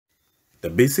The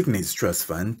Basic Needs Trust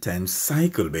Fund 10th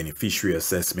Cycle Beneficiary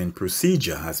Assessment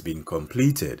Procedure has been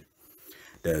completed.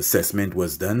 The assessment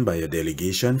was done by a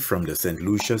delegation from the Saint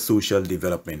Lucia Social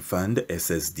Development Fund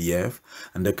SSDF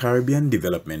and the Caribbean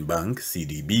Development Bank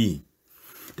CDB.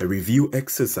 The review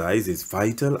exercise is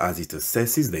vital as it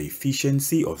assesses the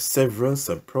efficiency of several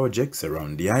sub-projects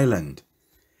around the island.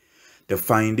 The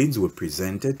findings were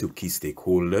presented to key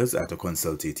stakeholders at a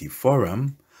consultative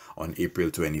forum on April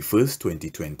 21,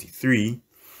 2023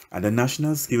 at the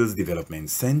National Skills Development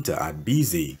Center at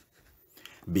Bisee.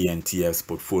 BNTF's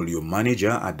Portfolio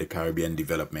Manager at the Caribbean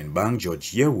Development Bank,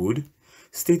 Yearwood,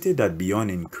 stated that beyond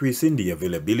increasing the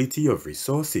availability of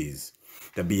resources,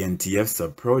 the BNTF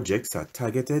sub-projects are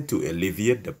targeted to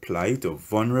alleviate the plight of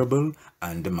vulnerable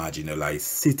and marginalized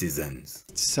citizens.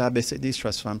 The Basic Needs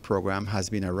Trust Fund program has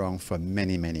been around for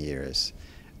many, many years.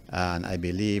 And I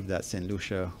believe that Saint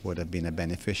Lucia would have been a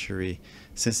beneficiary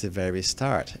since the very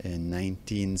start in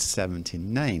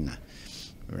 1979,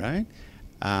 right?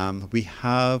 We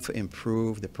have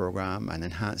improved the program and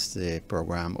enhanced the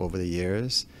program over the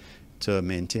years to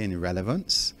maintain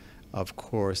relevance. Of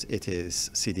course, it is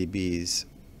CDB's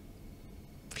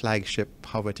flagship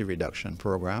poverty reduction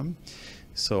program.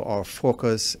 So our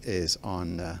focus is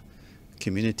on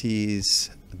communities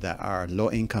that are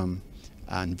low income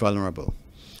and vulnerable.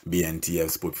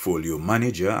 BNTF's Portfolio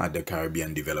Manager at the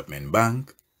Caribbean Development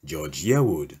Bank,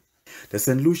 Yearwood. The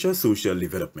Saint Lucia Social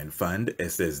Development Fund,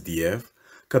 SSDF,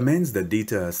 commenced the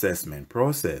data assessment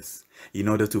process in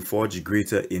order to forge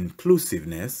greater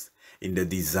inclusiveness in the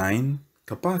design,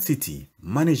 capacity,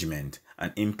 management,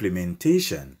 and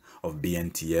implementation of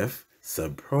BNTF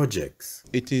sub-projects.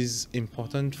 It is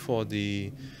important for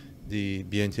the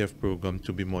BNTF program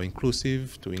to be more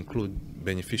inclusive, to include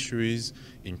beneficiaries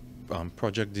in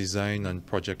project design and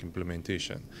project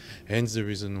implementation. Hence the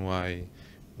reason why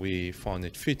we found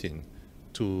it fitting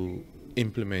to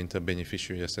implement a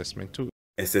beneficiary assessment too.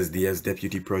 SSDF's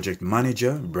Deputy Project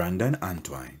Manager, Brandon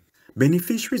Antwine.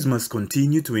 Beneficiaries must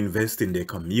continue to invest in their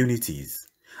communities,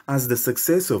 as the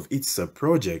success of each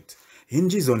sub-project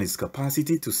hinges on its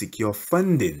capacity to secure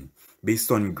funding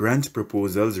based on grant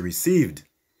proposals received.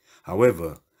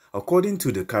 However, according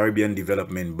to the Caribbean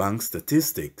Development Bank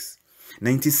statistics,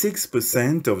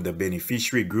 96% of the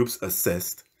beneficiary groups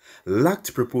assessed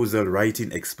lacked proposal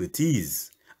writing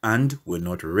expertise and were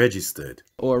not registered.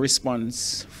 Our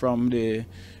response from the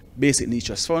Basic Needs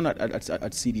Trust Fund at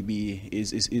CDB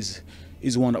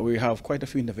is one that we have quite a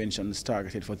few interventions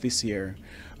targeted for this year.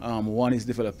 One is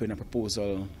developing a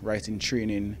proposal writing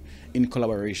training in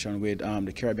collaboration with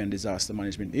the Caribbean Disaster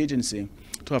Management Agency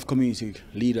to have community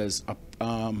leaders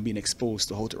being exposed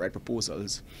to how to write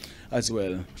proposals as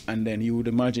well. And then you would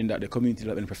imagine that the community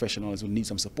development professionals will need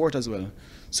some support as well.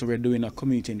 So we're doing a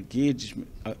community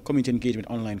engagement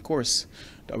online course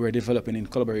that we're developing in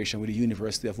collaboration with the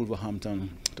University of Wolverhampton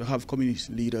to have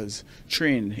community leaders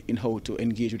trained in how to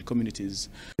engage with communities.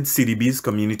 CDB's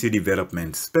Community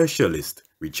Development Specialist,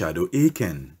 Richardo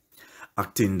Aiken.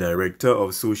 Acting Director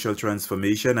of Social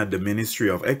Transformation at the Ministry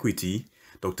of Equity,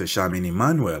 Dr. Charmaine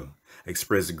Emmanuel,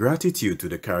 expressed gratitude to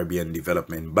the Caribbean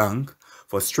Development Bank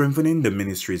for strengthening the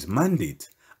ministry's mandate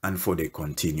and for their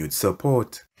continued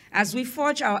support. As we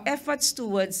forge our efforts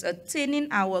towards attaining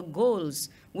our goals,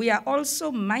 we are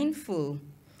also mindful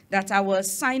that our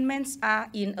assignments are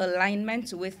in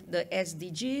alignment with the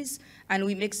SDGs, and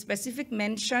we make specific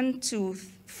mention to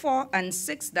 4 and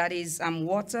 6, that is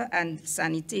water and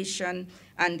sanitation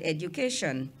and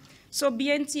education. So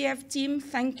BNTF team,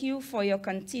 thank you for your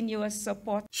continuous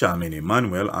support. Charmaine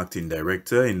Emmanuel, Acting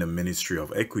Director in the Ministry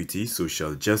of Equity,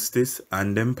 Social Justice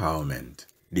and Empowerment.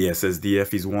 The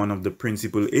SSDF is one of the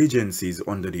principal agencies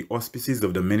under the auspices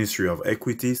of the Ministry of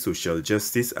Equity, Social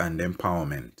Justice and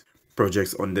Empowerment.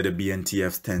 Projects under the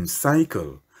BNTF's 10th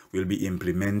cycle will be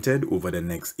implemented over the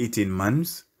next 18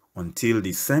 months until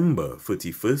December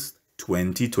 31st,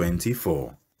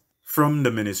 2024. From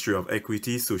the Ministry of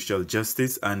Equity, Social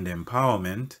Justice and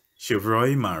Empowerment,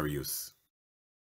 Chevroy Marius.